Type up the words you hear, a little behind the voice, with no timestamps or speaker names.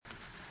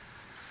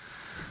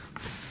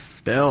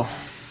Bill,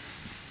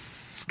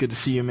 good to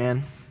see you,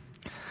 man.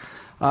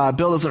 Bill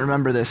doesn't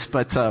remember this,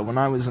 but when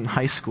I was in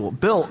high school,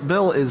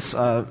 Bill is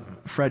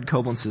Fred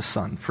Koblentz's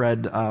son.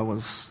 Fred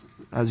was,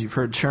 as you've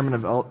heard,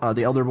 chairman of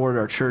the elder board at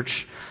our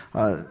church.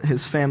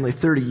 His family,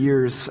 30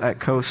 years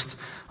at Coast,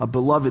 a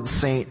beloved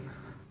saint.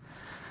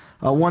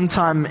 One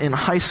time in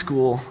high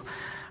school,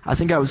 I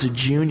think I was a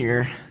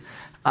junior,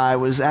 I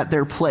was at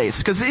their place.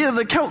 Because the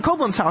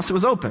Koblenz house, it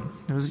was open.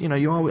 It was,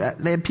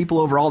 they had people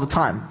over all the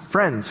time.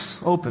 Friends,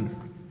 open.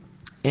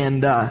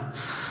 And,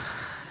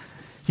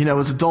 it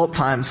was adult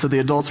time, so the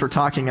adults were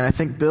talking, and I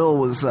think Bill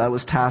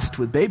was tasked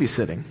with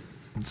babysitting.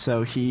 And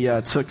so he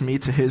took me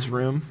to his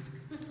room,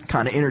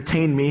 kind of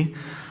entertained me,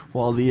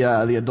 while the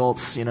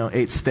adults,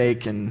 ate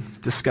steak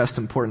and discussed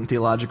important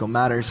theological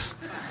matters.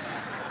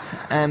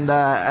 And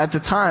at the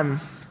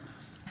time,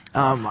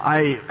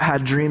 I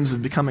had dreams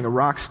of becoming a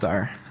rock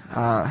star,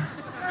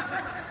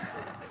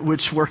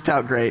 which worked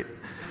out great.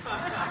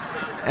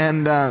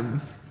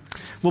 And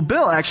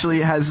Bill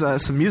actually has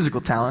some musical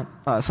talent,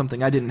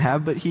 something I didn't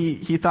have, but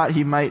he thought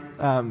he might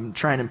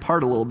try and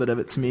impart a little bit of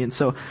it to me. And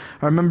so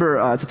I remember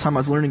at the time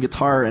I was learning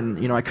guitar,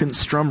 and I couldn't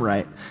strum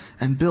right.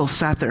 And Bill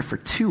sat there for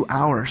 2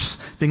 hours,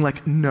 being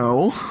like,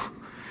 "No,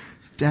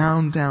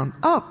 down, down,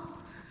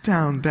 up,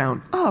 down,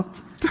 down, up."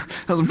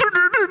 I was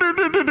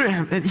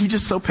like, and he's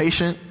just so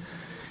patient.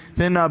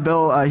 Then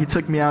Bill, he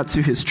took me out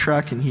to his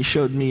truck, and he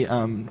showed me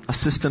a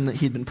system that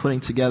he'd been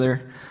putting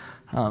together.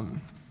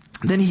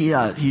 Then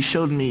he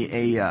showed me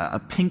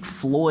a Pink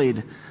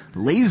Floyd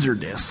laser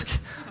disc,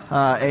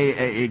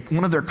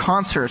 one of their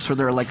concerts where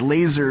there are like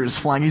lasers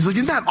flying. He's like,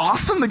 "Isn't that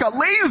awesome? They got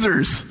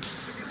lasers."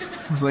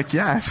 I was like,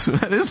 "Yes,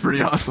 that is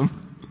pretty awesome."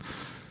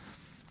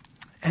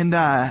 And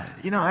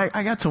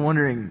I got to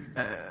wondering.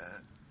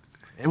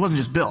 It wasn't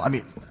just Bill. I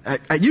mean,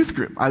 at youth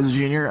group, I was a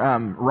junior.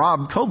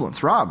 Rob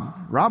Koblenz.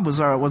 Rob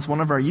was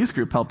one of our youth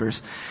group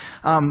helpers,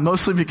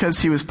 mostly because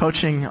he was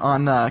poaching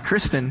on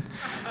Kristen,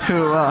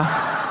 who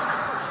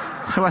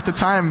at the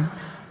time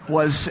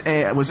was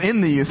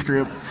in the youth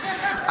group.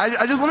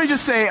 Let me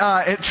just say,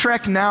 at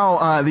Trek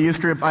now, the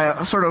youth group,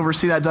 I sort of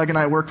oversee that. Doug and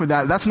I work with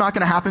that. That's not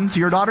going to happen to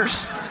your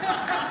daughters.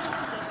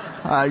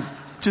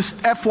 Just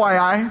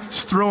FYI,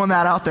 just throwing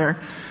that out there.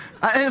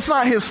 And it's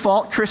not his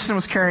fault. Kristen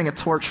was carrying a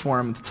torch for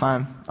him at the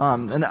time.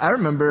 And I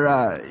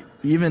remember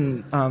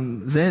even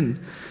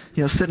then,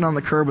 sitting on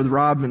the curb with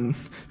Rob and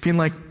being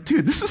like,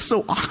 "Dude, this is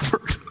so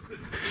awkward."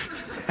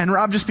 And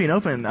Rob just being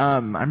open. I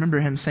remember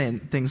him saying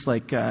things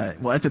like,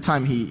 at the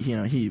time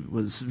he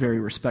was very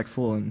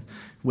respectful and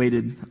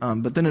waited.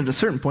 But then at a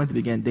certain point they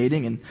began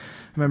dating, and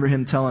I remember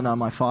him telling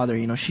my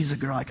father, "She's a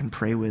girl I can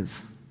pray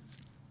with."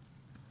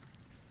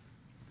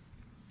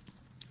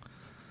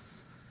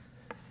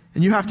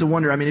 And you have to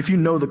wonder, if you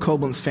know the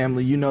Koblenz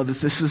family, you know that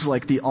this is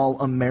like the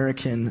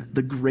all-American,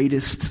 the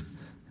greatest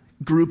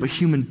group of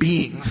human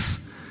beings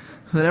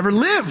that ever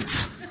lived.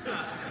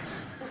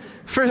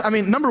 First,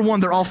 number one,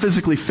 they're all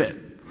physically fit.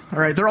 All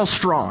right, they're all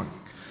strong.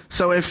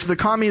 So if the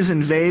commies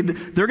invade,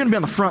 they're going to be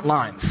on the front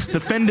lines,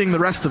 defending the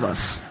rest of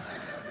us.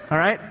 All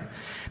right?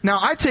 Now,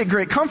 I take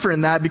great comfort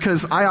in that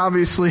because I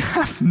obviously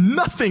have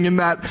nothing in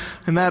that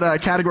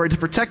category to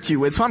protect you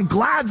with. So I'm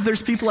glad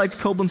there's people like the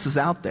Koblenzes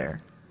out there.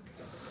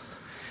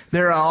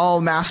 They're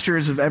all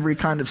masters of every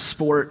kind of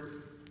sport.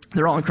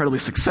 They're all incredibly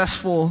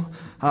successful.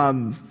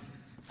 All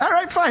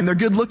right, fine. They're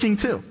good looking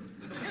too.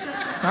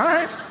 All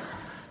right.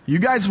 You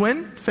guys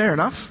win. Fair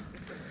enough.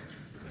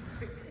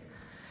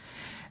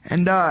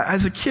 And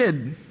as a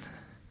kid,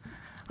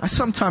 I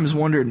sometimes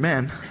wondered,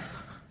 man,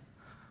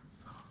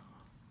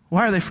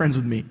 why are they friends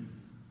with me?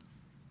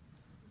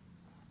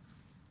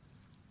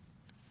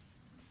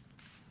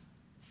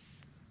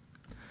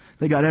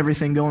 They got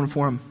everything going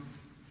for them.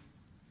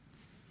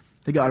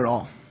 They got it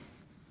all.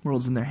 The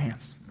world's in their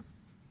hands.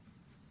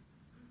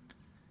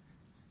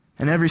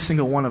 And every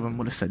single one of them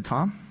would have said,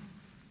 "Tom,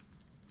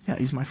 yeah,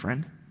 he's my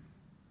friend."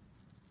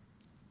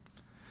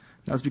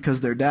 That was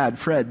because their dad,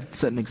 Fred,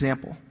 set an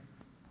example.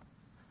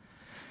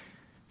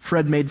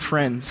 Fred made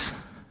friends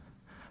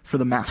for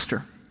the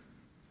master.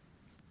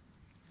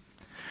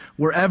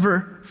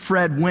 Wherever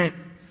Fred went,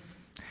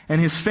 and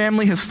his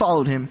family has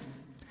followed him,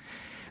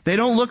 they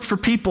don't look for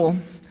people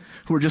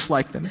who are just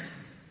like them.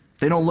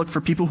 They don't look for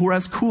people who are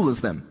as cool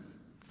as them.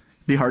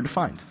 It'd be hard to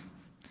find.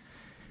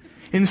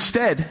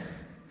 Instead,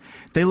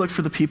 they look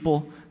for the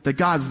people that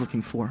God's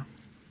looking for.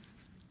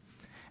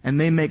 And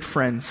they make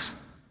friends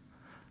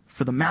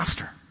for the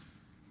master.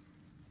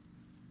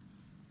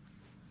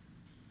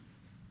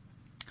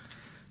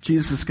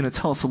 Jesus is going to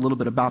tell us a little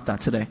bit about that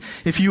today.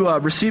 If you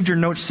received your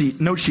note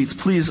sheets,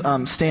 please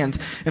stand.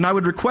 And I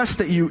would request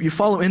that you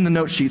follow in the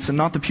note sheets and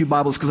not the Pew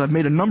Bibles, because I've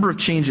made a number of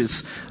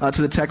changes to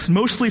the text,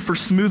 mostly for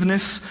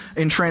smoothness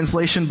in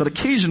translation, but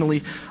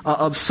occasionally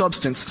of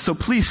substance. So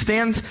please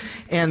stand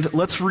and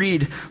let's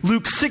read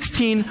Luke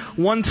 16,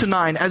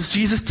 1-9, as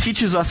Jesus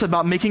teaches us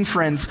about making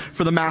friends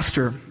for the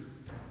Master.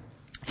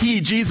 He,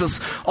 Jesus,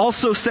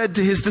 also said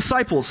to his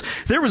disciples,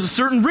 "There was a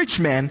certain rich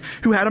man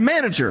who had a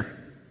manager.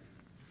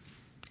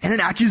 And an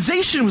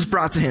accusation was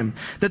brought to him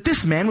that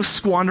this man was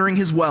squandering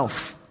his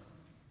wealth.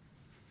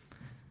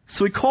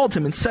 So he called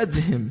him and said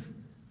to him,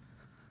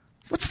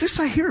 "What's this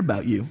I hear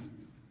about you?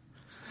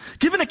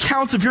 Give an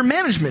account of your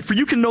management, for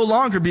you can no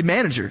longer be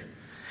manager."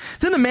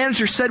 Then the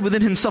manager said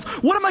within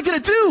himself, "What am I going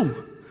to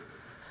do?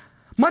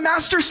 My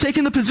master's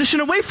taken the position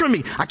away from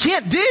me. I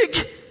can't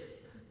dig.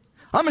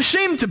 I'm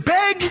ashamed to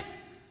beg."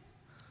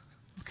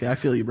 Okay, I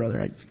feel you,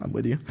 brother. I'm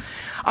with you.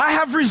 "I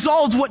have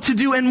resolved what to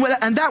do, and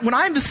that when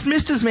I am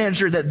dismissed as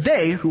manager, that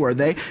they," who are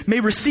they, "may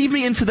receive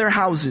me into their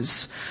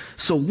houses."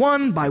 So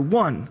one by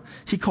one,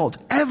 he called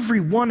every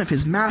one of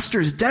his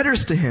master's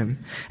debtors to him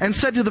and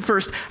said to the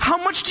first, "How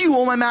much do you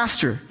owe my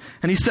master?"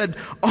 And he said,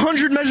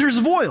 100 measures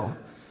of oil.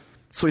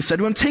 So he said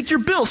to him, "Take your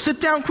bill,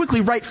 sit down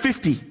quickly, write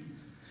 50.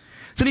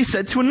 Then he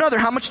said to another,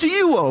 "How much do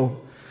you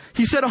owe?"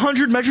 He said,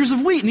 100 measures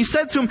of wheat. And he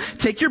said to him,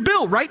 "Take your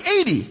bill, write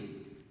 80.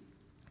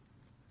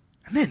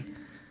 And then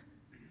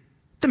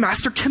the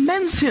master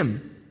commends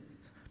him,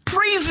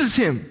 praises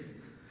him,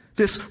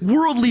 this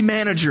worldly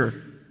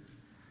manager,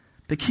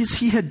 because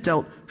he had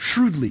dealt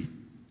shrewdly.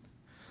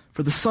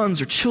 For the sons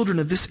or children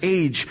of this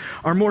age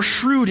are more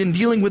shrewd in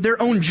dealing with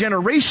their own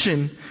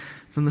generation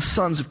than the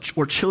sons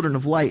or children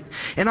of light.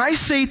 And I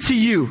say to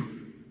you,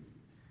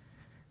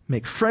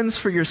 make friends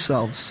for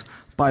yourselves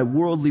by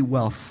worldly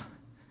wealth,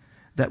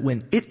 that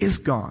when it is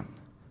gone,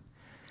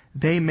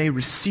 they may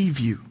receive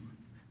you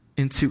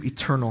into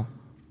eternal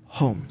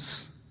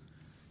homes."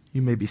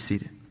 You may be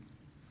seated.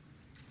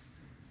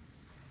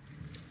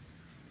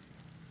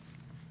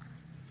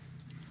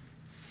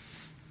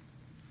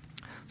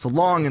 It's a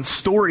long and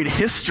storied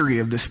history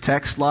of this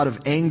text. A lot of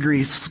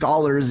angry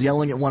scholars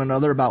yelling at one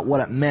another about what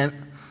it meant.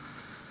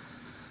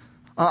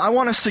 I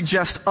want to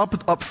suggest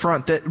up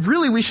front that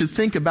really we should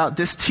think about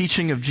this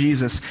teaching of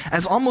Jesus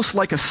as almost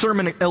like a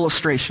sermon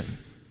illustration.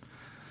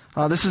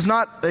 This is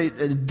not a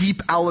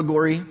deep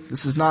allegory.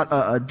 This is not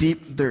a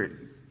deep...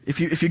 If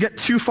you get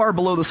too far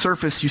below the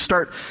surface, you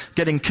start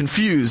getting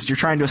confused. You're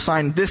trying to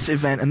assign this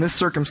event and this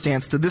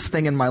circumstance to this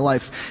thing in my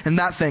life and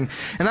that thing.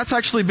 And that's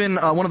actually been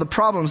one of the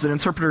problems that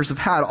interpreters have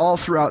had all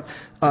throughout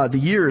the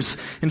years.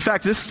 In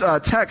fact, this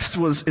text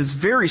is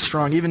very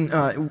strong, even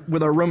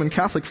with our Roman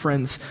Catholic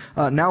friends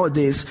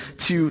nowadays,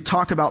 to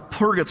talk about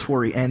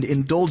purgatory and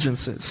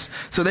indulgences.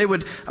 So they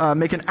would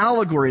make an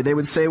allegory. They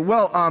would say,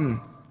 well,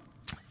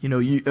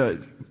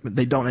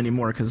 they don't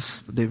anymore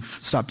because they've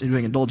stopped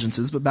doing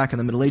indulgences, but back in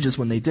the Middle Ages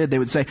when they did, they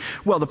would say,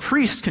 well, the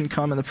priest can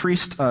come, and the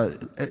priest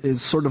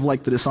is sort of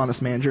like the dishonest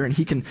manager, and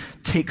he can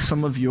take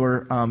some of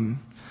your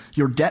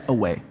debt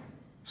away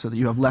so that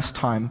you have less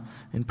time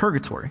in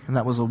purgatory. And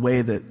that was a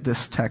way that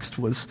this text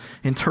was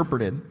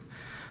interpreted.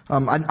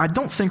 I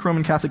don't think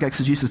Roman Catholic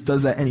exegesis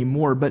does that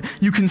anymore, but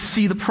you can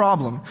see the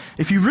problem.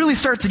 If you really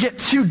start to get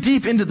too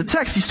deep into the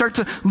text, you start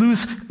to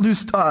lose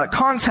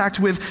contact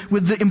with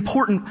the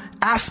important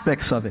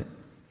aspects of it.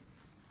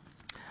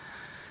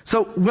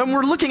 So when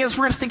we're looking at this,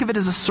 we're going to think of it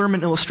as a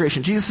sermon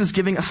illustration. Jesus is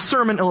giving a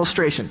sermon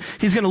illustration.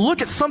 He's going to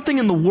look at something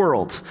in the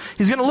world.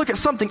 He's going to look at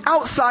something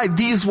outside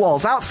these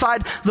walls,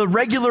 outside the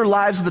regular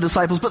lives of the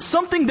disciples, but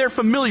something they're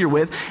familiar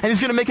with, and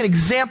he's going to make an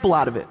example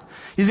out of it.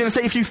 He's going to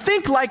say, if you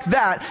think like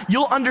that,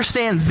 you'll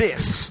understand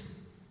this.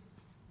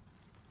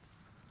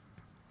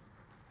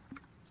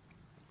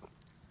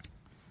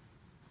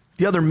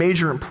 The other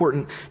major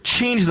important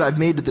change that I've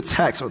made to the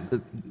text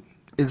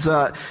is,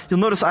 you'll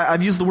notice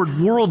I've used the word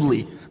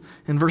worldly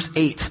in verse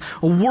 8.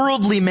 A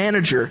worldly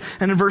manager.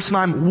 And in verse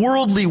 9,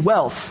 worldly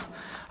wealth.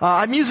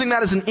 I'm using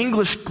that as an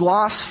English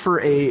gloss for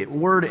a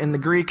word in the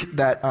Greek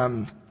that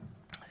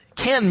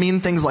can mean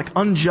things like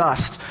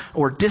unjust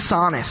or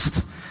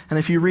dishonest. And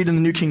if you read in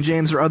the New King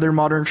James or other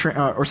modern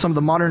or some of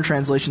the modern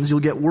translations, you'll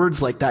get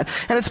words like that.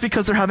 And it's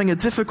because they're having a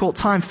difficult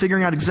time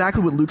figuring out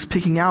exactly what Luke's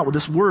picking out with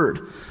this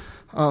word.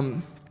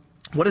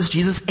 What is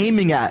Jesus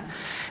aiming at?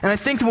 And I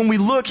think that when we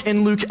look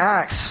in Luke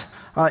Acts,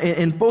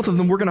 in both of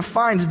them, we're going to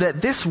find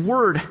that this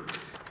word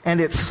and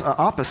its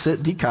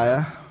opposite,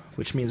 dikaia,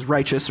 which means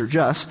righteous or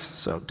just,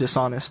 so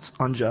dishonest,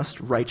 unjust,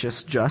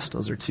 righteous, just,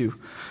 those are two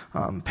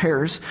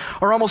pairs,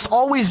 are almost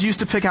always used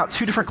to pick out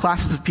two different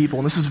classes of people.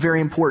 And this is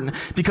very important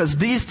because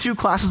these two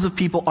classes of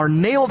people are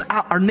nailed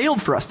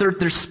for us.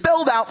 They're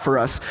spelled out for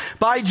us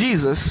by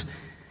Jesus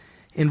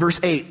in verse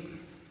 8.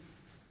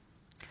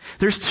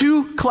 There's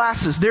two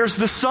classes. There's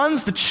the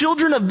sons, the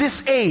children of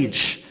this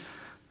age,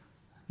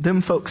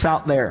 them folks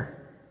out there.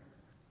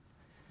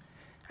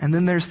 And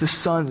then there's the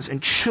sons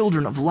and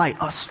children of light,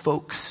 us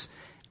folks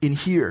in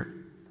here.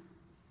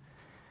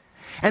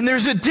 And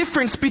there's a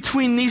difference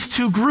between these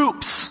two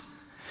groups.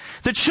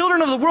 The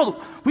children of the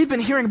world, we've been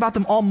hearing about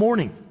them all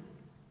morning.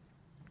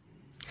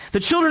 The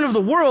children of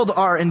the world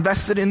are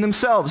invested in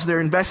themselves. They're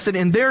invested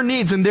in their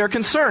needs and their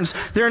concerns.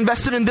 They're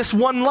invested in this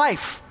one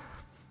life.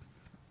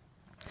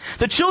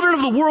 The children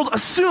of the world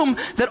assume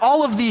that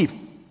all of the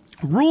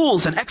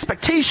rules and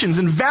expectations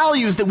and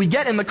values that we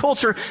get in the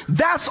culture,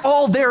 that's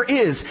all there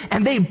is.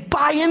 And they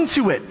buy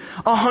into it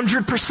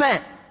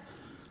 100%.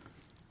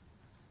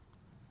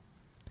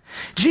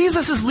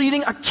 Jesus is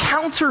leading a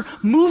counter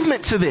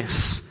movement to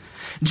this.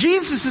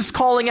 Jesus is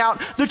calling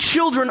out the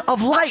children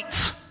of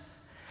light.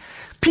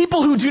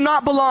 People who do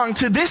not belong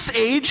to this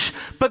age,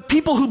 but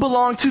people who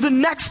belong to the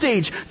next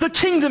age, the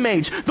kingdom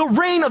age, the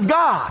reign of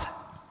God.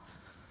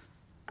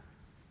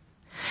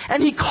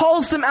 And he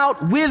calls them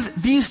out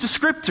with these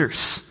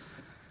descriptors.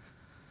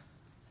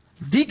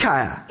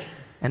 Dikaia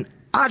and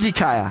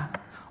Adikaia.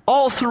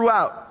 All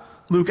throughout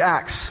Luke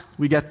Acts,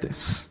 we get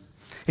this.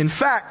 In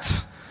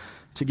fact,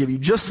 to give you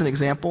just an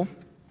example,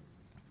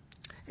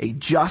 a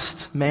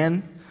just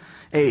man,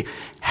 a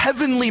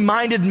heavenly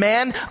minded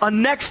man, a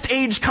next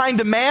age kind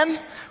of man,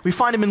 we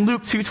find him in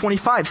Luke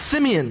 2:25.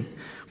 Simeon,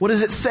 what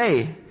does it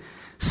say?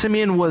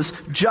 Simeon was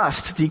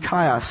just,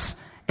 dikaios,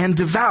 and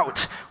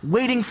devout,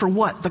 waiting for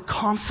what? The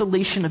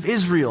consolation of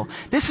Israel.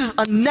 This is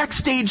a next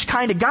stage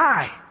kind of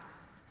guy.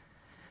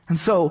 And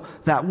so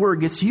that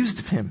word gets used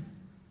of him.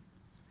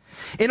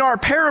 In our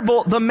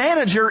parable, the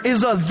manager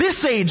is a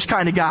this age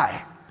kind of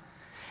guy.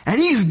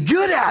 And he's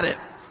good at it.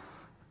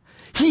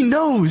 He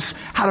knows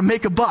how to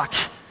make a buck,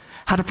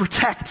 how to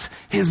protect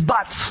his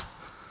butts.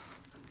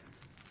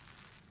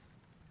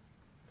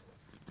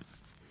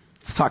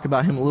 Let's talk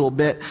about him a little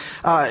bit.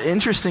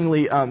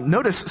 Interestingly,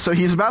 notice, so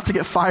he's about to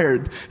get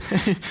fired.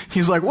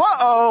 He's like,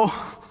 whoa,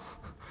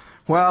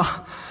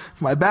 well,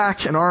 my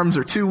back and arms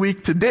are too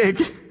weak to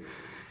dig,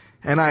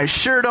 and I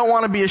sure don't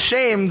want to be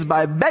ashamed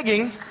by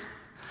begging,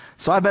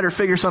 so I better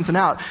figure something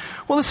out.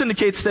 Well, this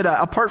indicates that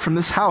apart from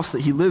this house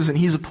that he lives in,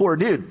 he's a poor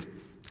dude.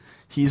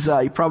 He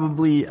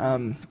probably,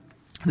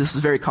 this is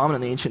very common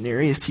in the ancient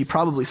Near East, he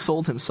probably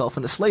sold himself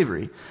into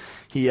slavery.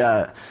 He's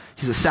a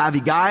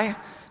savvy guy.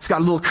 He's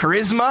got a little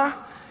charisma.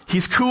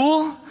 He's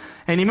cool.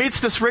 And he meets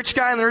this rich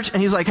guy and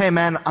he's like, hey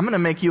man, I'm going to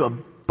make you a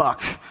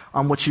buck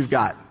on what you've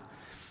got.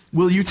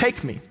 Will you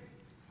take me?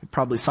 He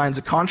probably signs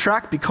a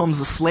contract, becomes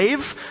a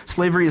slave.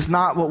 Slavery is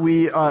not what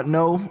we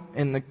know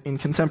in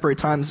contemporary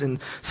times in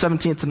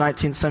 17th to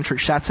 19th century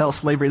chattel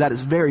slavery. That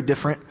is very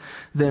different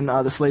than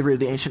the slavery of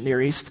the ancient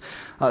Near East.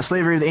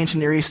 Slavery of the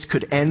ancient Near East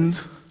could end.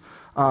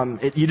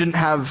 You didn't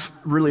have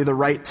really the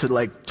right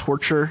to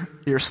torture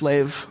your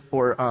slave,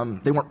 or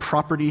they weren't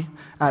property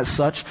as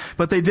such,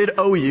 but they did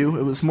owe you.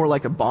 It was more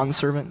like a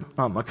bondservant,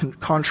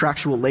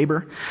 contractual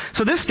labor.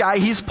 So this guy,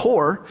 he's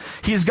poor.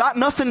 He's got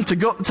nothing to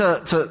go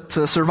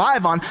to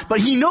survive on, but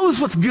he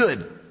knows what's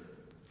good,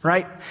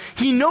 right?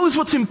 He knows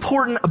what's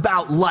important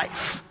about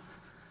life,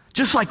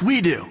 just like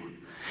we do.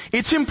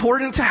 It's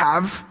important to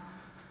have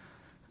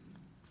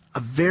a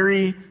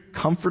very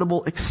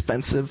comfortable,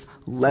 expensive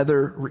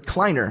leather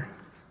recliner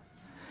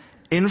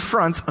in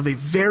front of a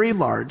very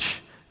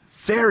large,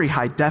 very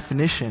high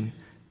definition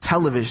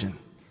television.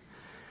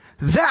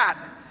 That's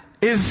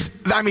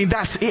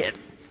it.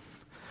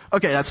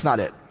 Okay, that's not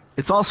it.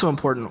 It's also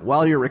important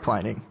while you're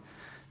reclining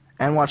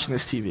and watching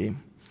this TV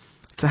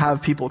to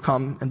have people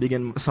come and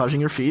begin massaging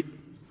your feet,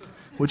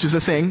 which is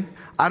a thing.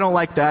 I don't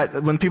like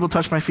that. When people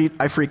touch my feet,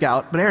 I freak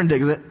out, but Aaron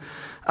digs it.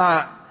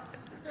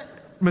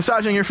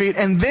 Massaging your feet,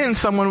 and then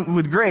someone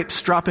with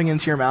grapes dropping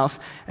into your mouth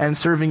and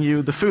serving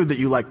you the food that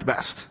you like the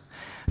best.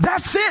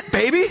 That's it,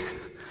 baby.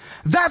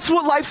 That's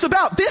what life's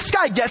about. This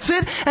guy gets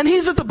it, and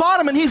he's at the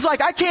bottom, and he's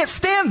like, I can't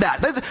stand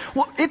that.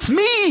 Well, it's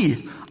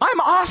me. I'm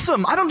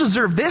awesome. I don't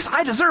deserve this.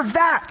 I deserve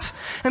that.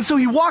 And so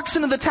he walks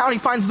into the town. He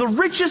finds the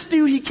richest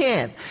dude he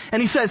can,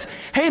 and he says,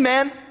 hey,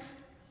 man,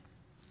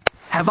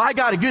 have I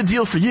got a good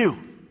deal for you?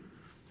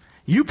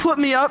 You put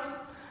me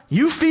up.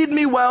 You feed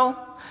me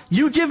well.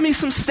 You give me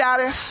some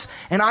status,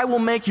 and I will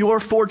make your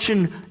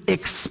fortune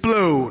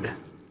explode.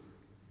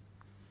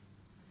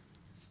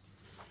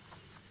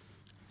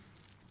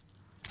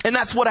 And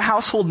that's what a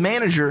household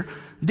manager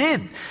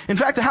did. In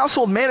fact, a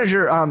household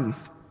manager,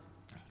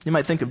 you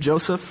might think of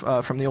Joseph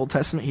from the Old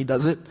Testament. He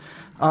does it.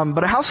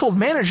 But a household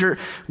manager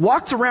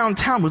walked around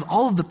town with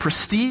all of the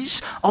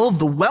prestige, all of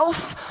the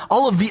wealth,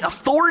 all of the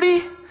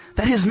authority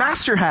that his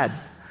master had.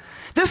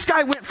 This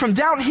guy went from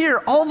down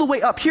here all the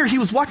way up here. He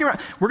was walking around.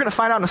 We're going to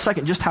find out in a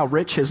second just how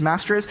rich his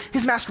master is.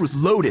 His master was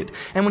loaded.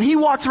 And when he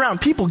walked around,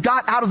 people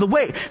got out of the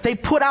way. They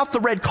put out the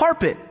red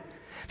carpet.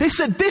 They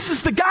said, this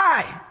is the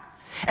guy.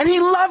 And he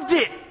loved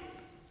it.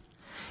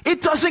 It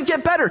doesn't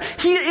get better.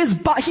 He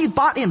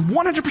bought in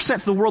 100%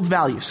 to the world's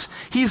values.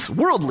 He's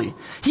worldly.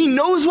 He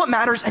knows what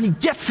matters and he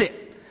gets it.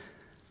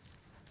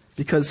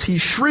 Because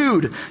he's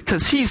shrewd.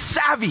 Because he's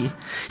savvy.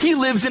 He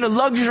lives in a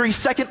luxury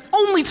second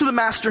only to the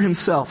master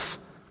himself.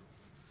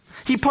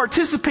 He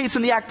participates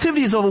in the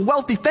activities of a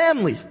wealthy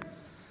family.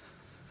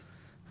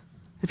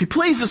 If he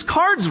plays his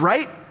cards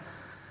right,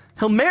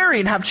 he'll marry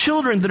and have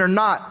children that are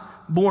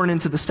not born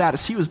into the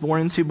status he was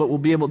born into, but will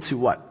be able to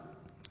what?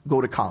 Go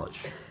to college.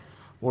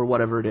 Or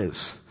whatever it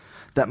is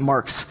that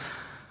marks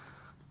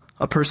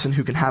a person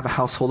who can have a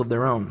household of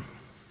their own.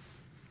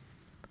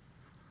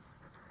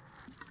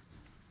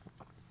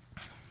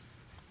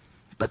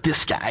 But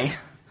this guy,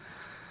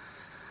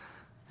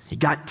 he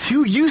got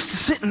too used to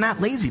sitting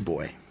that lazy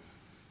boy.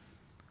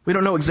 We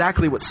don't know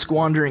exactly what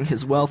squandering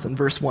his wealth in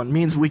verse 1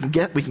 means, but we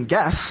can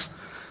guess.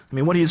 I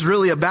mean, what he's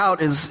really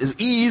about is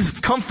ease, it's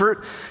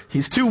comfort.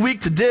 He's too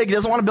weak to dig, he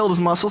doesn't want to build his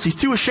muscles, he's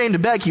too ashamed to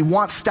beg, he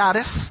wants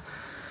status.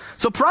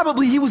 So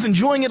probably he was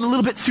enjoying it a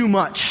little bit too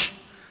much.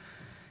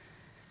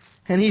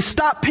 And he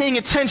stopped paying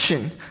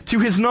attention to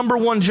his number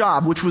one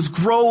job, which was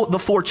grow the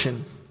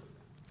fortune.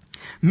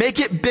 Make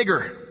it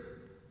bigger.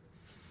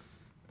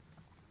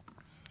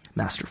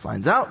 Master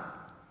finds out.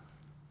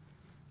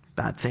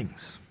 Bad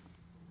things.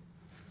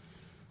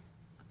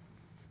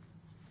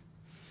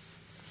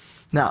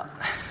 Now,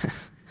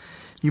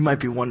 you might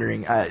be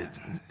wondering,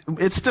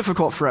 it's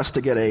difficult for us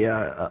to get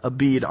a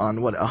bead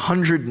on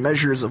 100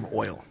 measures of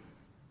oil.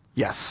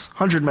 Yes,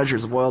 100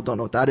 measures of oil, don't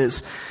know what that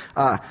is.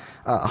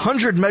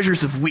 100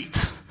 measures of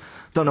wheat,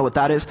 don't know what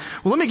that is.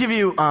 Well, let me give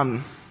you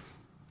a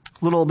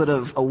little bit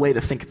of a way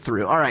to think it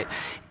through. All right,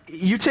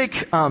 you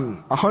take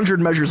 100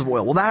 measures of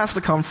oil. Well, that has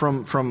to come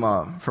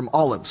from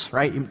olives,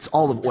 right? It's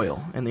olive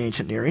oil in the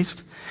ancient Near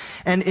East.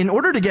 And in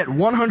order to get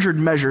 100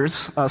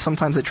 measures,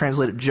 sometimes they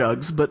translate it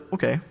jugs, but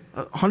okay,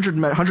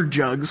 100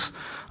 jugs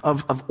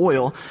of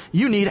oil,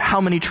 you need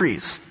how many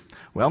trees?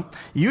 Well,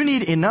 you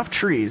need enough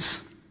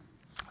trees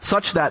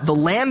such that the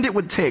land it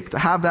would take to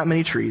have that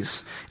many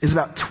trees is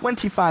about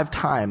 25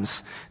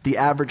 times the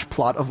average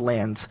plot of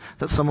land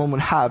that someone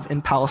would have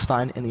in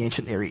Palestine in the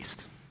ancient Near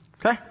East.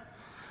 Okay?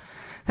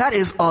 That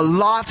is a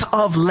lot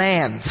of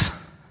land.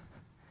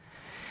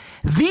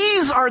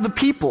 These are the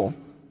people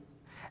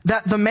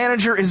that the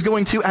manager is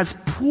going to as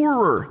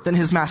poorer than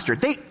his master.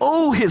 They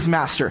owe his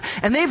master,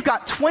 and they've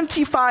got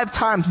 25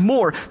 times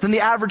more than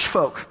the average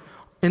folk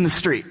in the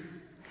street.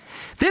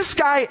 This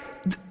guy,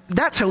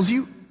 that tells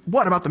you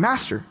what about the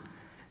master?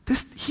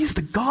 He's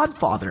the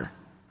godfather.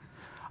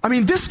 I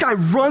mean, this guy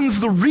runs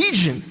the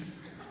region.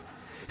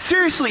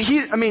 Seriously,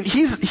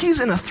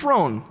 he's in a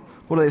throne.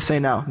 What do they say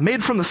now?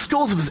 Made from the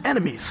skulls of his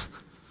enemies.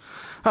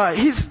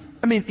 This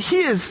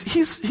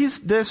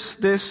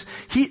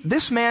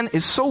man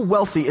is so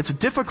wealthy, it's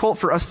difficult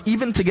for us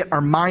even to get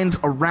our minds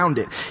around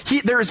it.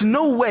 There is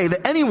no way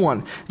that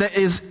anyone that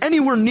is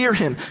anywhere near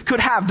him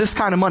could have this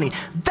kind of money.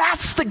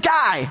 That's the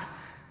guy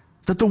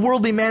that the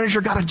worldly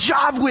manager got a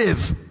job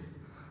with.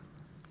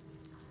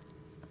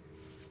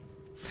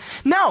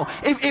 Now,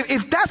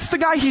 if that's the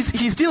guy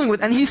he's dealing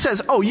with, and he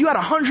says, oh, you had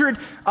 100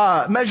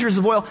 measures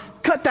of oil,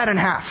 cut that in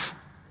half.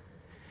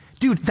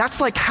 Dude,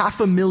 that's like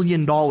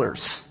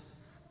 $500,000.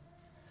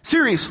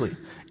 Seriously,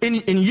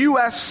 in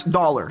US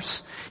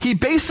dollars. He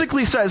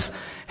basically says,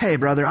 hey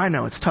brother, I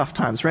know it's tough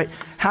times, right?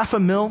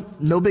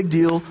 $500,000, no big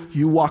deal,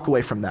 you walk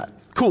away from that.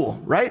 Cool,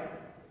 right?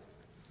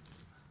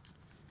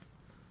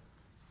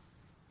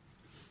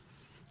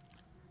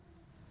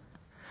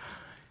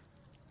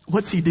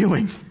 What's he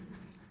doing?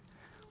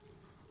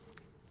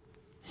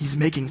 He's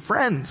making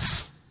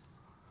friends,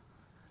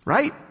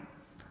 right?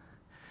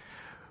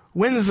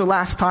 When's the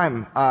last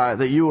time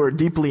that you were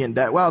deeply in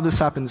debt? Well, this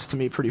happens to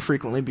me pretty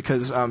frequently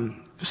because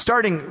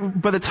starting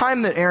by the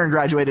time that Aaron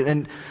graduated,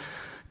 and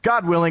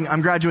God willing,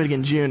 I'm graduating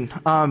in June,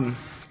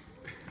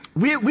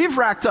 we've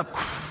racked up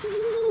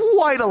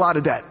quite a lot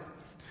of debt.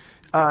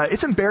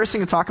 It's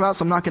embarrassing to talk about,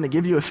 so I'm not going to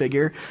give you a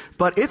figure,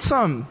 but it's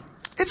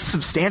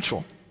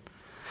substantial.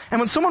 And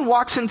when someone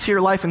walks into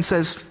your life and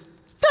says,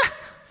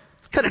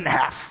 cut it in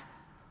half.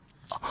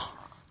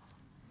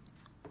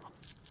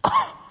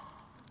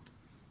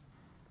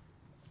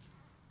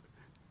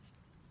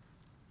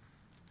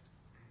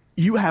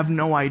 You have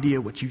no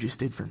idea what you just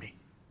did for me.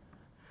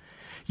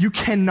 You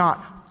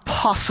cannot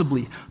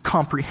possibly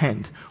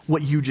comprehend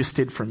what you just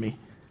did for me.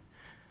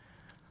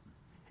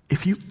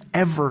 If you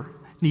ever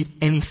need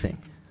anything,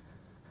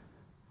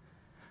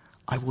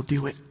 I will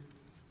do it.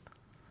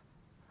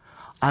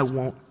 I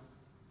won't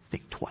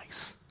think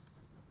twice.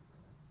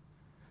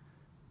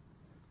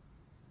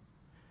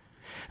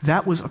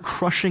 That was a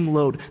crushing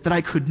load that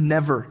I could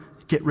never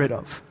get rid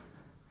of.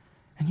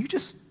 And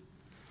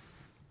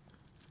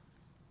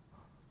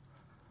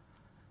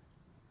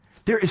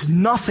there is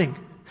nothing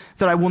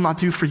that I will not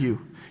do for you.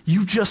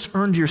 You've just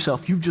earned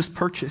yourself. You've just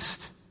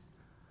purchased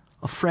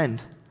a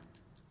friend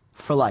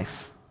for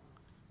life.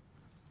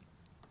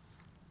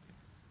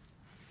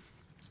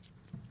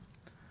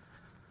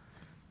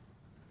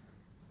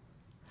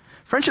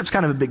 Friendship's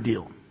kind of a big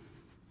deal.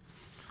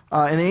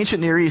 In the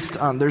ancient Near East,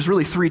 there's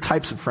really 3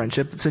 types of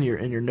friendship. It's in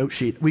your note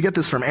sheet. We get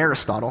this from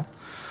Aristotle.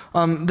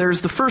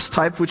 There's the first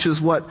type, which is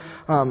what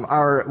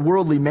our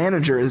worldly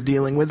manager is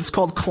dealing with. It's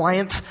called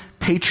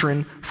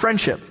client-patron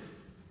friendship.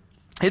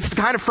 It's the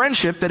kind of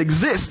friendship that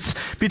exists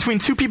between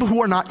 2 people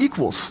who are not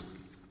equals.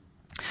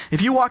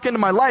 If you walk into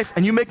my life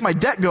and you make my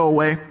debt go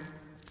away,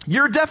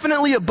 you're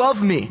definitely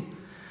above me.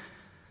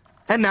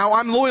 And now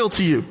I'm loyal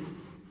to you.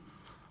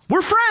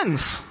 We're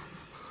friends.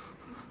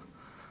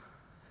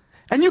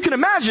 And you can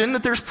imagine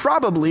that there's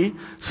probably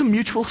some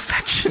mutual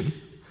affection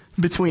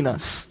between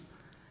us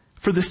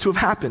for this to have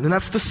happened. And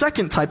that's the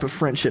second type of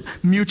friendship,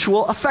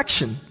 mutual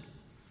affection.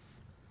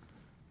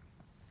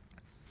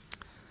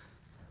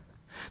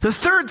 The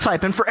third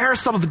type, and for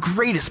Aristotle the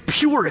greatest,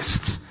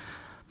 purest,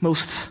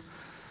 most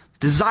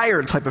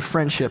desired type of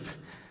friendship,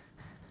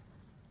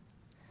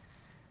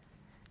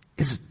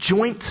 is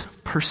joint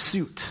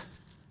pursuit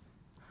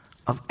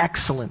of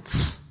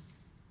excellence.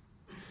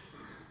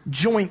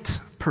 Joint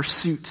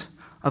pursuit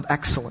of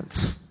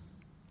excellence.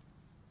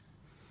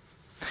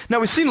 Now,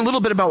 we've seen a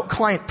little bit about what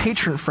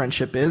client-patron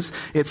friendship is.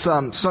 It's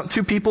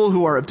two people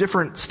who are of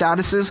different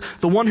statuses.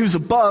 The one who's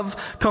above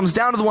comes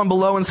down to the one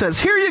below and says,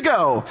 "Here you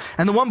go."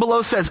 And the one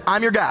below says,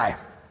 "I'm your guy."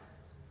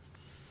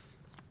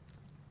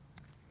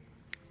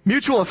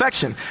 Mutual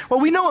affection. Well,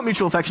 we know what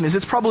mutual affection is.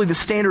 It's probably the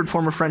standard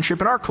form of friendship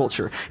in our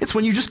culture. It's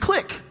when you just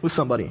click with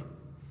somebody.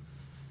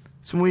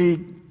 It's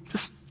when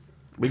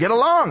we get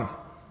along.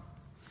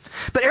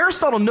 But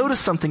Aristotle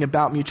noticed something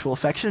about mutual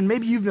affection, and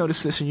maybe you've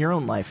noticed this in your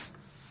own life.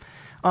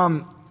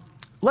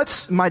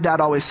 My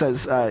dad always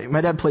says,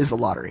 my dad plays the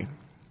lottery.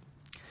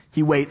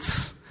 He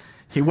waits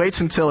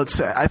until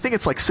I think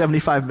it's like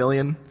 75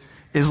 million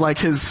is like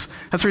that's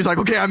where he's like,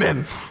 "Okay, I'm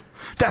in.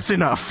 That's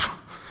enough."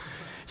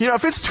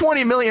 If it's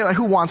 20 million, like,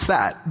 who wants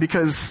that?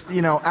 Because,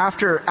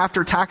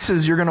 after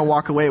taxes, you're going to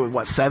walk away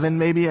with, 7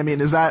 maybe?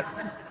 Why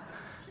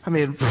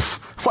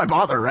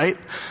bother, right?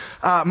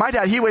 My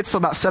dad, he waits till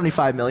about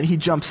 75 million. He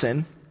jumps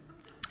in.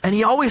 And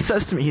he always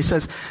says to me, he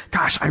says,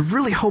 "Gosh, I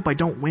really hope I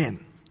don't win."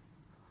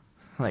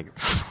 I'm like,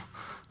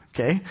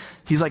 okay.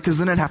 He's like, "Because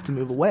then I'd have to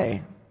move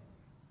away.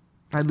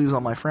 I'd lose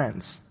all my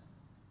friends."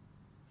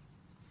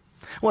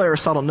 Well,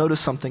 Aristotle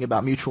noticed something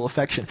about mutual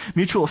affection.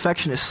 Mutual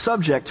affection is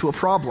subject to a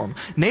problem.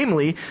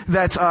 Namely,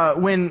 that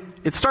when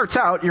it starts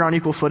out, you're on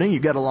equal footing, you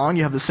get along,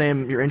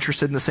 you're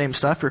interested in the same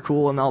stuff, you're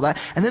cool and all that.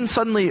 And then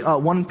suddenly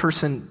one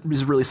person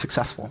is really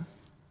successful.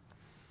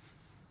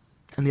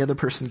 And the other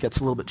person gets a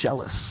little bit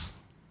jealous.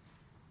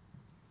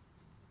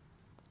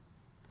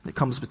 It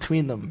comes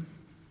between them.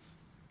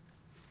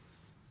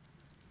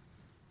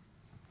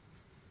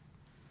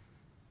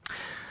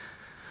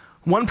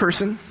 One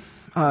person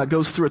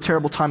goes through a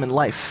terrible time in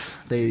life.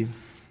 They,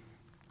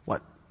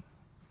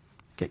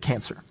 get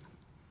cancer.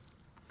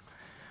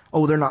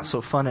 Oh, they're not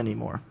so fun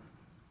anymore.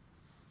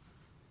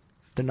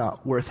 They're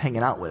not worth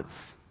hanging out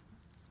with.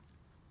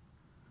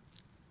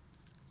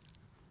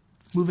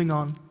 Moving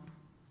on.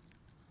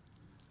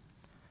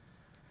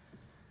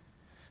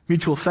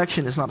 Mutual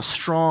affection is not a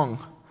strong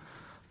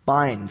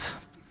bind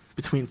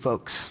between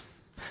folks.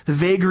 The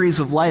vagaries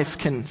of life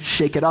can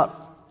shake it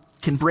up,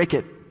 can break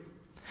it.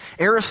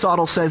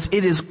 Aristotle says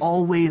it is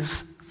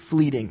always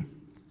fleeting.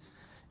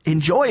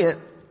 Enjoy it,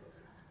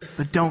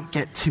 but don't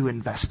get too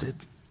invested.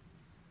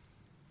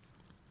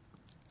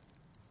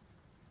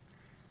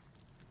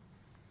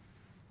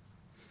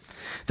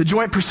 The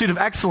joint pursuit of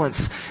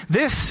excellence.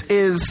 This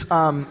is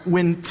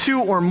when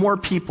two or more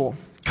people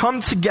come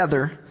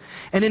together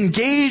and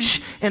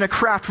engage in a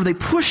craft where they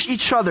push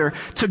each other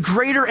to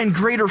greater and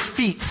greater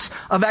feats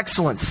of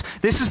excellence.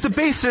 This is the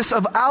basis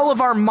of all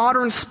of our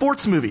modern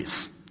sports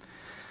movies.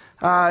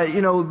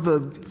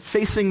 The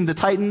Facing the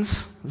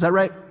Titans, is that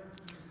right?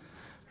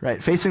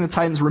 Right, Facing the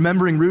Titans,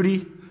 Remembering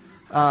Rudy.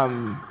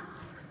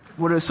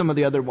 What are some of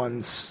the other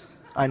ones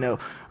I know?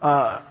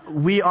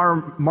 We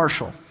Are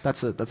Marshall.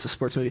 That's a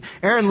sports movie.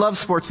 Aaron loves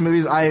sports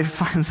movies. I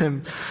find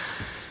them...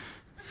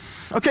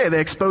 Okay,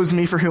 they expose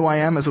me for who I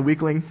am as a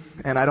weakling,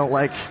 and I don't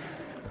like...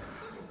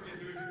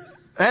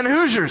 And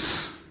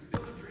Hoosiers.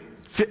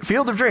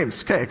 Field of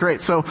Dreams. Okay,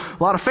 great. So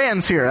a lot of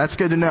fans here. That's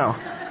good to know.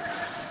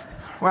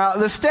 Well,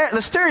 the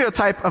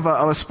stereotype of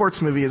a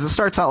sports movie is it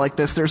starts out like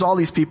this. There's all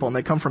these people, and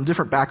they come from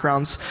different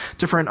backgrounds,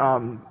 different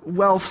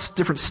wealths,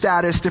 different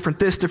status, different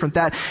this, different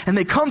that, and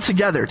they come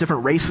together,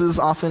 different races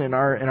often in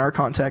our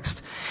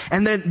context,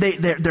 and then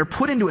they're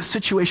put into a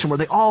situation where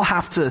they all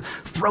have to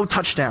throw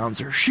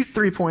touchdowns or shoot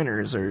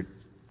 3-pointers or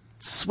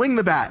swing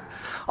the bat,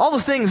 all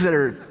the things that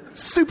are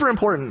super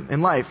important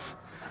in life.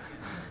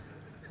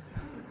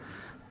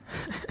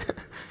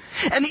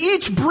 And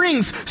each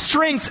brings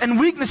strengths and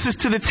weaknesses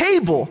to the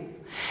table.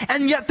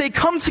 And yet they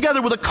come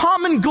together with a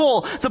common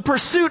goal, the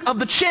pursuit of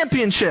the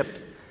championship.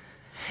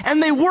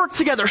 And they work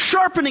together,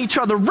 sharpening each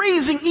other,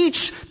 raising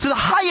each to the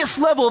highest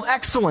level of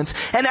excellence.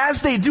 And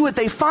as they do it,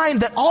 they find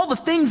that all the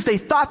things they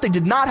thought they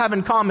did not have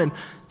in common,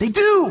 they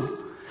do.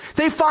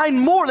 They find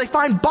more. They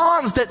find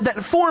bonds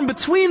that form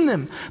between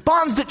them.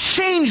 Bonds that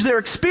change their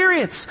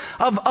experience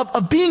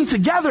of being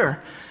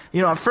together.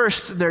 At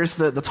first, there's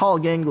the tall,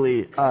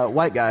 gangly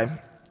white guy.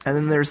 And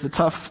then there's the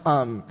tough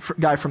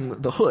guy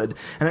from the hood.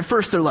 And at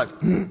first they're like,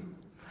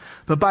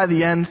 But by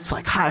the end, it's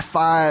like high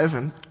five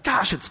and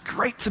gosh, it's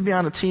great to be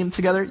on a team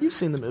together. You've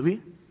seen the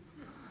movie.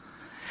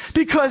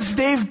 Because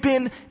they've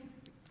been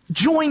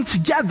joined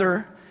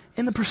together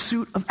in the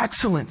pursuit of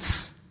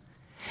excellence.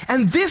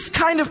 And this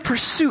kind of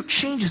pursuit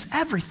changes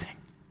everything.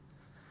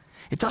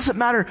 It doesn't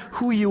matter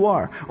who you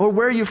are or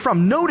where you're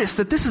from. Notice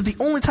that this is the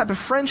only type of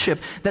friendship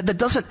that it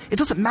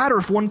doesn't matter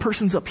if one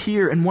person's up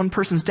here and one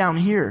person's down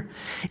here.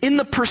 In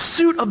the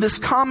pursuit of this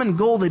common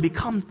goal, they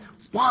become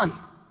one.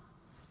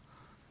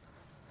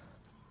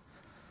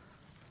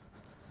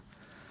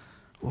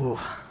 Ooh.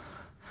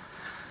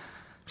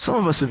 Some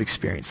of us have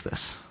experienced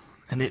this,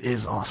 and it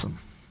is awesome.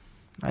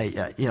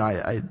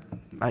 I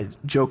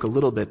joke a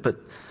little bit, but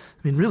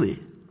really,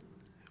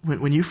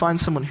 when you find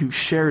someone who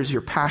shares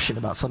your passion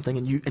about something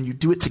and you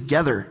do it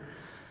together,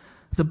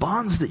 the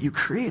bonds that you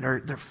create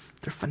they're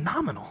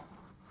phenomenal.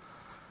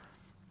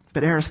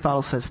 But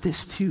Aristotle says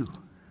this too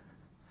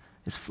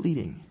is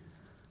fleeting.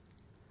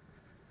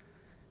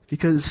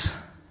 Because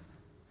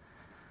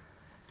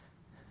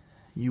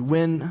you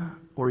win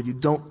or you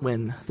don't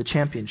win the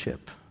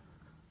championship,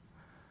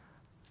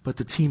 but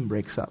the team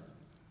breaks up.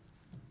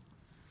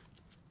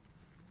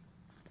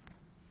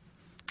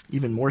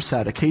 Even more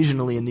sad,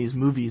 occasionally in these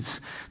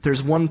movies,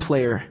 there's one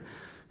player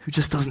who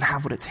just doesn't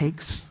have what it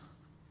takes,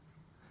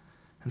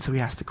 and so he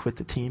has to quit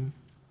the team.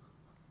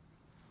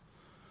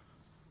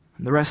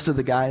 And the rest of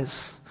the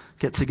guys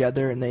get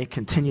together and they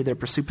continue their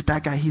pursuit, but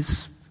that guy,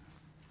 he's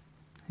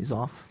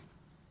off.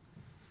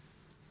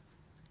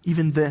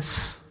 Even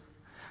this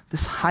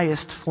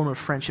highest form of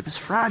friendship is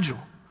fragile.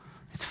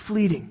 It's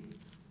fleeting.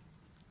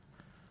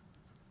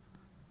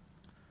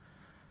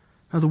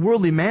 Now, the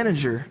worldly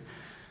manager,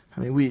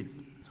 we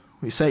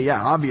say, yeah,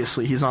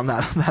 obviously he's on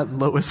that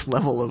lowest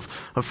level of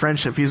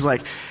friendship. He's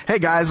like, hey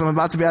guys, I'm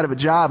about to be out of a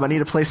job. I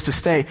need a place to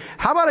stay.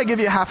 How about I give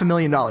you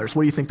 $500,000?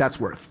 What do you think that's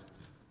worth?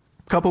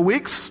 A couple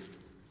weeks?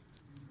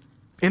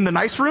 In the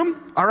nice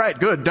room? All right,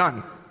 good,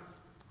 done.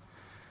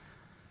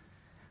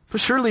 But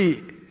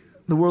surely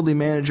the worldly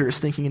manager is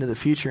thinking into the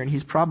future, and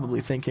he's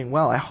probably thinking,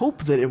 well, I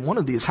hope that in one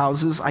of these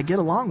houses I get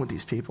along with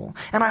these people.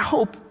 And I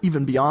hope,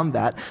 even beyond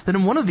that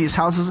in one of these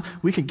houses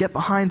we can get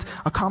behind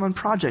a common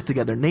project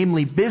together,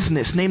 namely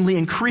business, namely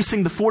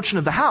increasing the fortune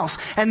of the house.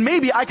 And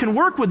maybe I can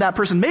work with that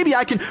person. Maybe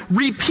I can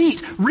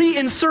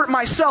reinsert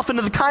myself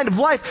into the kind of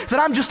life that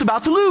I'm just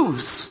about to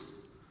lose.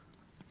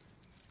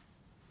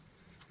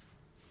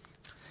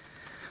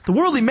 The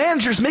worldly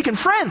manager's making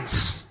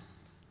friends.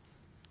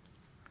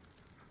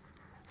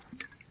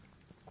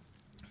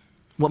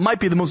 What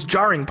might be the most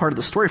jarring part of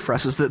the story for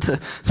us is that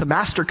the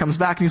master comes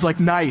back and he's like,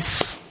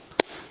 nice.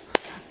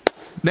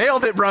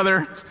 Nailed it,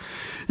 brother.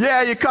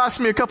 Yeah, you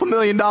cost me a couple $1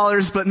 million,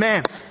 but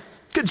man,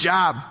 good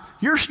job.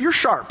 You're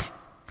sharp.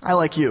 I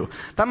like you.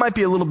 That might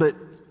be a little bit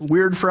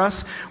weird for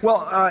us.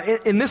 Well,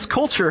 in this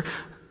culture,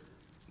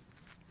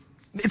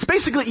 it's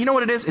basically, you know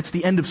what it is? It's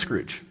the end of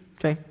Scrooge.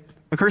 Okay?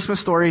 A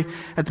Christmas Story.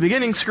 At the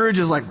beginning, Scrooge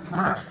is like,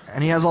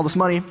 and he has all this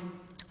money.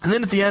 And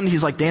then at the end,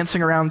 he's like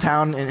dancing around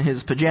town in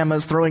his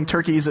pajamas, throwing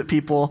turkeys at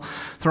people,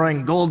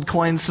 throwing gold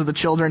coins to the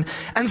children.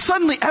 And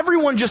suddenly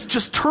everyone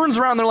just turns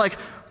around. They're like,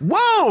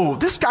 whoa,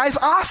 this guy's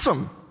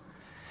awesome.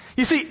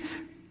 You see,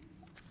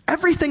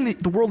 everything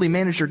that the worldly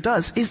manager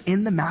does is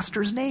in the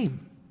master's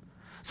name.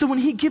 So when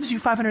he gives you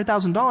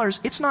 $500,000,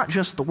 it's not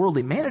just the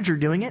worldly manager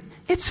doing it,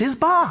 it's his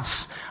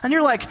boss. And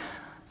you're like,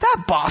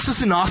 that boss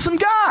is an awesome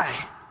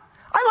guy.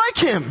 I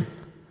like him.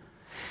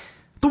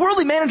 The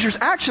worldly manager's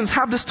actions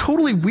have this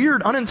totally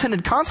weird,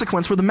 unintended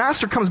consequence where the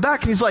master comes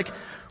back and he's like,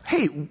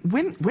 hey,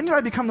 when did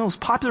I become the most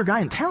popular guy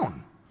in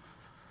town?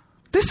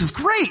 This is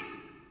great.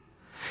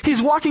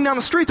 He's walking down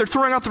the street, they're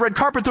throwing out the red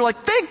carpet, they're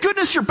like, thank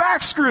goodness you're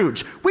back,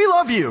 Scrooge. We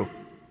love you.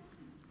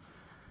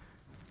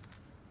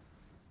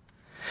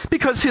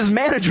 Because his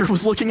manager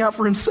was looking out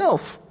for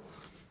himself.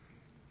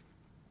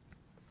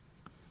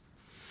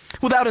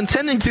 Without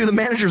intending to, the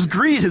manager's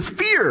greed, his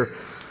fear,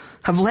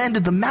 have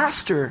landed the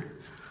master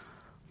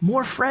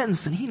more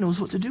friends than he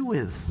knows what to do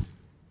with.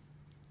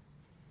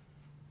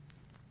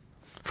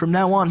 From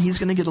now on, he's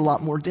going to get a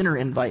lot more dinner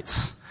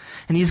invites.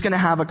 And he's going to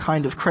have a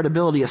kind of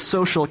credibility, a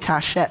social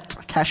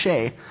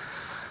cachet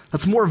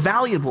that's more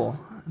valuable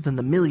than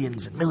the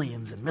millions and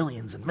millions and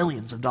millions and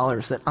millions of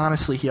dollars that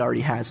honestly he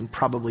already has and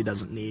probably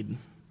doesn't need.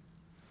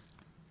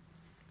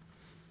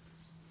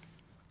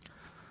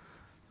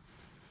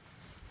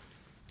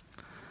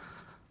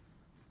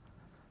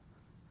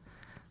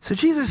 So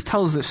Jesus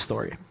tells this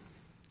story.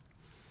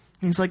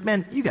 And he's like,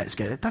 man, you guys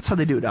get it. That's how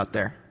they do it out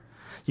there.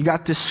 You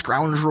got this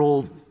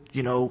scoundrel,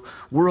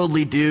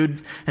 worldly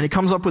dude, and he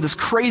comes up with this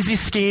crazy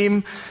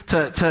scheme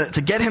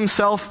to get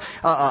himself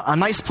a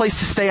nice place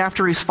to stay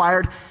after he's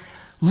fired.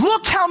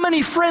 Look how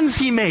many friends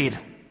he made.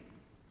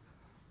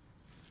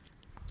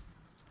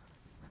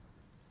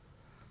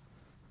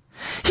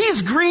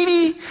 He's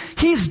greedy.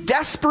 He's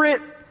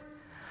desperate.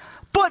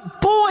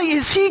 But boy,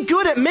 is he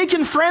good at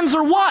making friends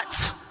or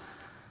what?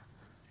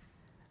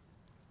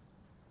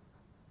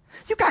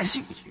 You guys,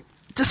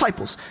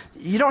 disciples,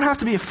 you don't have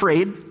to be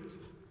afraid.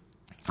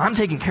 I'm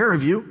taking care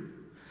of you.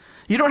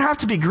 You don't have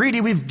to be greedy.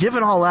 We've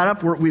given all that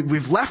up.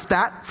 We've left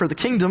that for the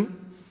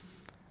kingdom.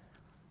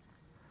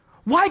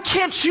 Why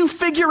can't you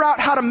figure out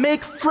how to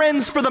make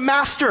friends for the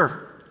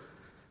master?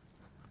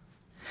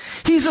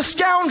 He's a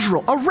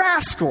scoundrel, a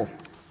rascal.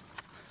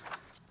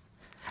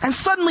 And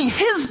suddenly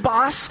his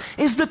boss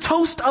is the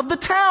toast of the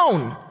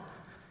town.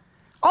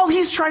 All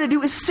he's trying to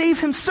do is save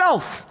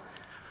himself.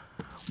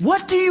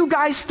 What do you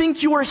guys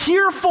think you are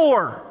here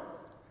for?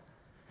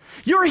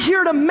 You're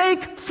here to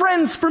make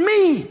friends for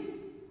me.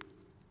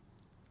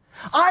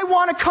 I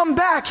want to come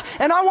back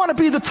and I want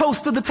to be the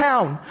toast of the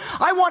town.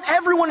 I want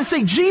everyone to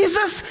say,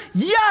 Jesus,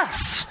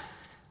 yes.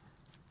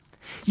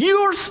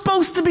 You're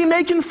supposed to be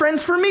making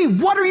friends for me.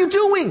 What are you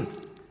doing?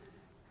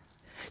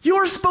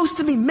 You're supposed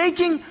to be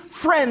making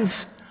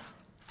friends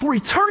for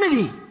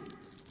eternity.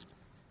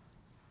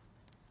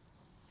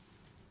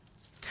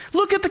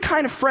 Look at the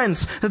kind of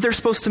friends that they're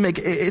supposed to make.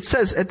 It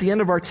says at the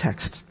end of our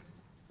text,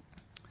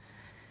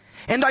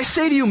 And I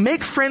say to you,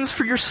 make friends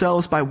for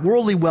yourselves by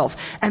worldly wealth.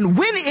 And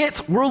when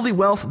worldly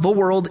wealth, the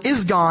world,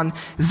 is gone,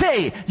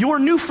 they, your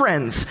new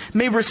friends,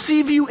 may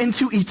receive you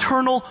into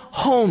eternal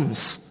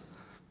homes.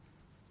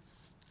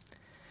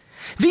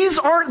 These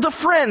aren't the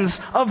friends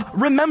of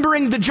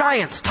remembering the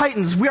giants,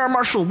 titans, We Are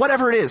Marshall,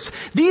 whatever it is.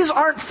 These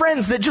aren't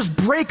friends that just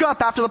break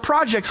up after the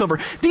project's over.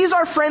 These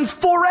are friends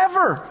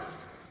forever.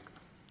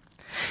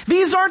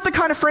 These aren't the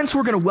kind of friends who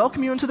are going to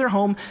welcome you into their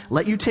home,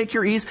 let you take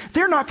your ease.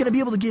 They're not going to be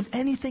able to give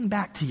anything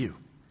back to you.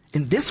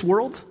 In this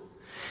world,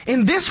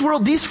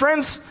 these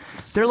friends,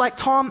 they're like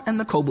Tom and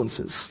the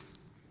Koblentzes.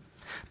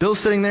 Bill's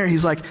sitting there,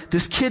 he's like,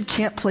 this kid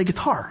can't play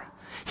guitar.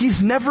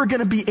 He's never going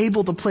to be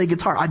able to play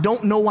guitar. I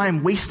don't know why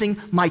I'm wasting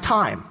my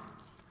time.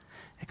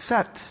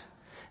 Except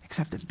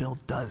that Bill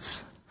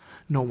does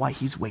know why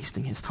he's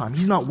wasting his time.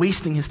 He's not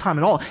wasting his time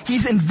at all.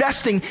 He's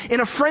investing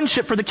in a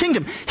friendship for the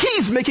kingdom.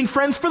 He's making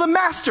friends for the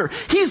master.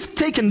 He's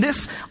taken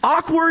this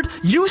awkward,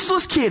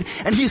 useless kid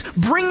and he's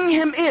bringing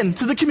him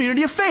into the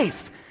community of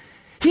faith.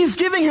 He's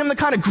giving him the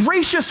kind of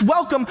gracious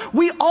welcome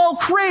we all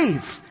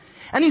crave.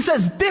 And he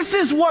says, this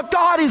is what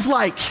God is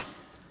like.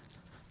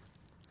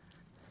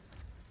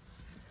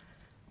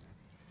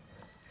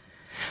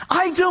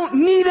 I don't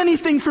need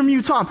anything from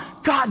you, Tom.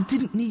 God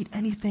didn't need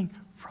anything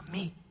from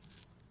me.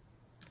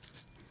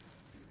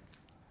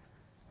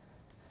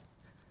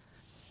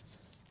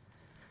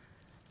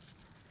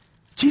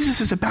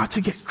 Jesus is about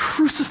to get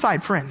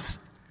crucified, friends.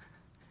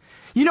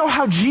 You know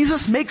how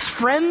Jesus makes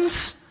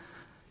friends?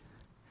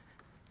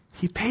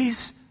 He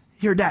pays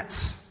your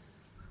debts.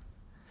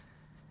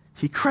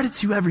 He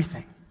credits you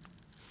everything.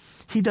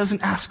 He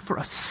doesn't ask for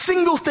a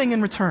single thing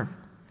in return.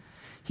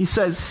 He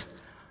says,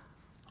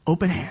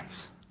 open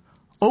hands,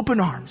 open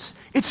arms.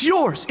 It's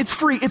yours. It's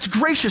free. It's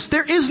gracious.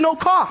 There is no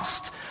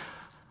cost.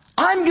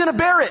 I'm going to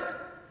bear it.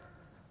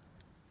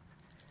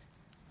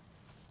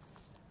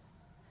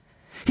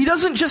 He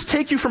doesn't just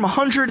take you from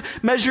 100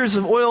 measures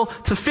of oil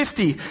to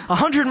 50,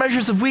 100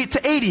 measures of wheat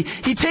to 80.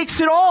 He takes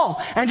it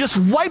all and just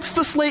wipes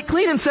the slate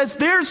clean and says,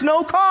 there's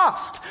no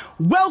cost.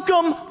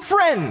 Welcome,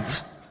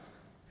 friends.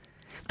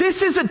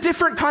 This is a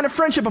different kind of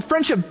friendship, a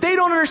friendship they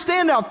don't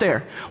understand out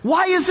there.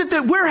 Why is it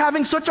that we're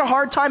having such a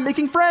hard time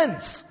making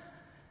friends?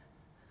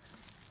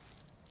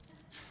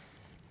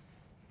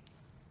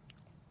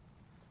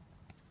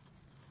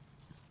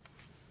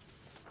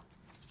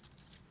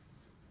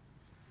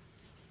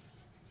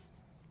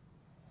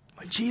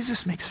 When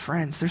Jesus makes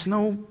friends, there's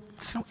no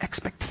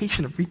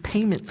expectation of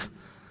repayment.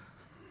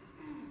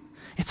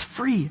 It's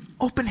free,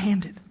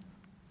 open-handed.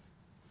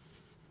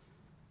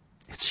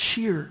 It's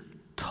sheer,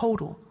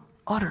 total,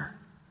 utter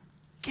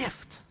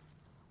gift.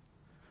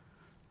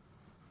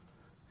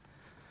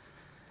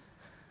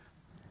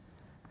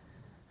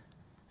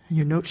 In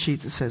your note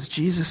sheets, it says,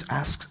 Jesus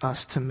asks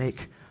us to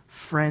make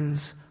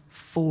friends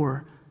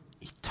for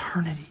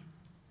eternity.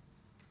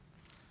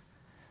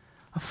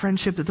 A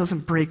friendship that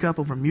doesn't break up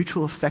over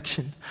mutual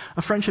affection.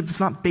 A friendship that's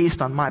not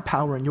based on my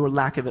power and your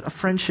lack of it. A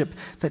friendship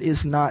that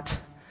is not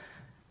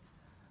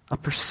a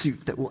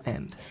pursuit that will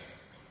end.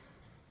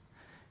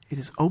 It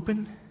is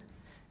open,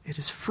 it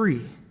is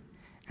free,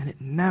 and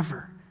it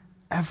never,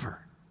 ever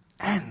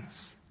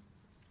ends.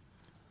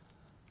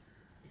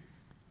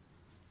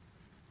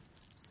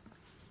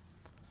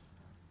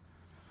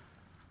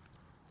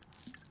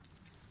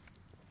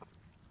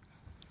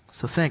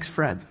 So thanks,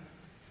 Fred.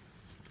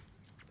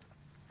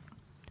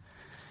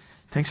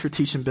 Thanks for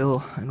teaching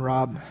Bill and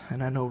Rob,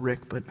 and I know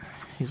Rick, but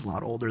he's a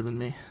lot older than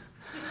me.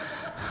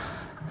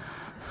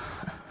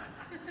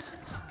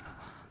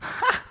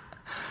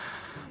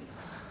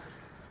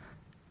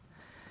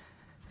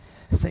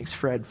 Thanks,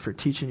 Fred, for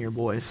teaching your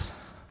boys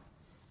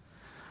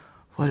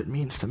what it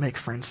means to make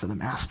friends for the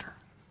master.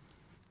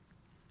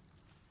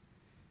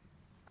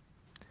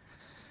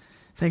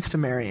 Thanks to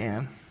Mary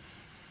Ann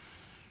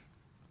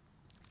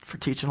for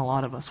teaching a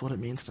lot of us what it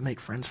means to make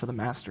friends for the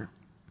master.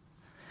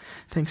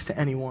 Thanks to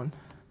anyone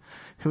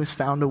who has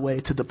found a way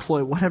to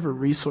deploy whatever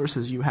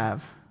resources you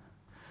have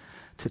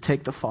to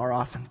take the far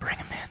off and bring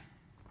them in.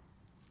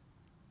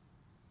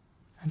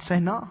 And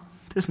say, no,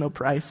 there's no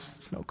price,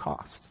 there's no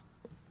cost.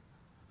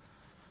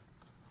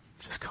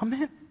 Just come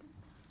in.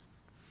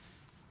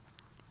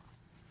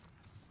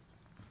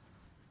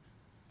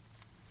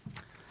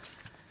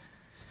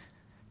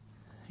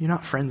 You're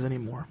not friends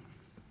anymore.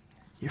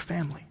 You're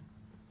family.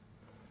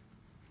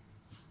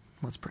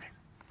 Let's pray.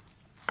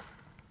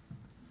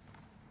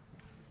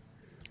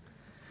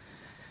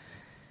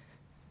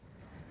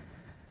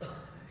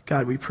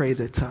 God, we pray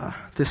that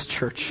this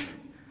church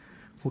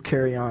will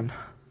carry on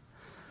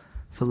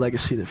the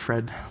legacy that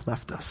Fred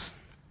left us.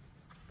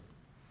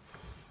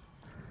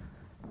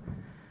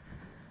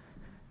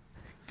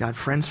 God,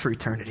 friends for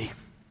eternity.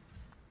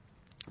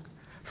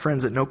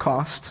 Friends at no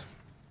cost,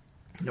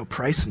 no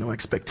price, no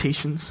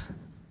expectations.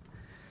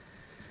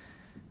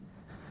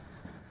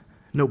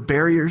 No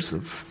barriers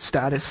of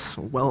status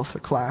or wealth or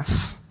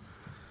class.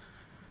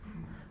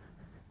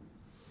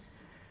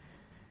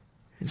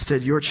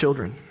 Instead, your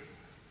children,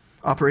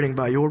 operating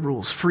by your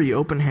rules, free,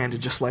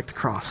 open-handed, just like the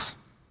cross.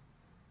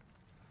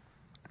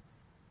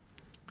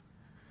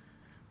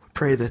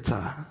 pray that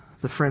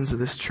the friends of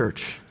this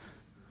church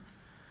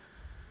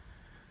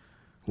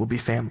will be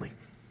family.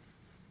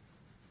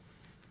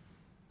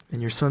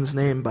 In your Son's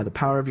name, by the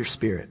power of your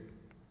Spirit,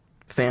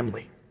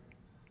 family.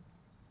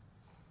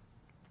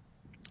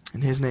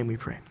 In his name we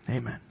pray.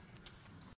 Amen.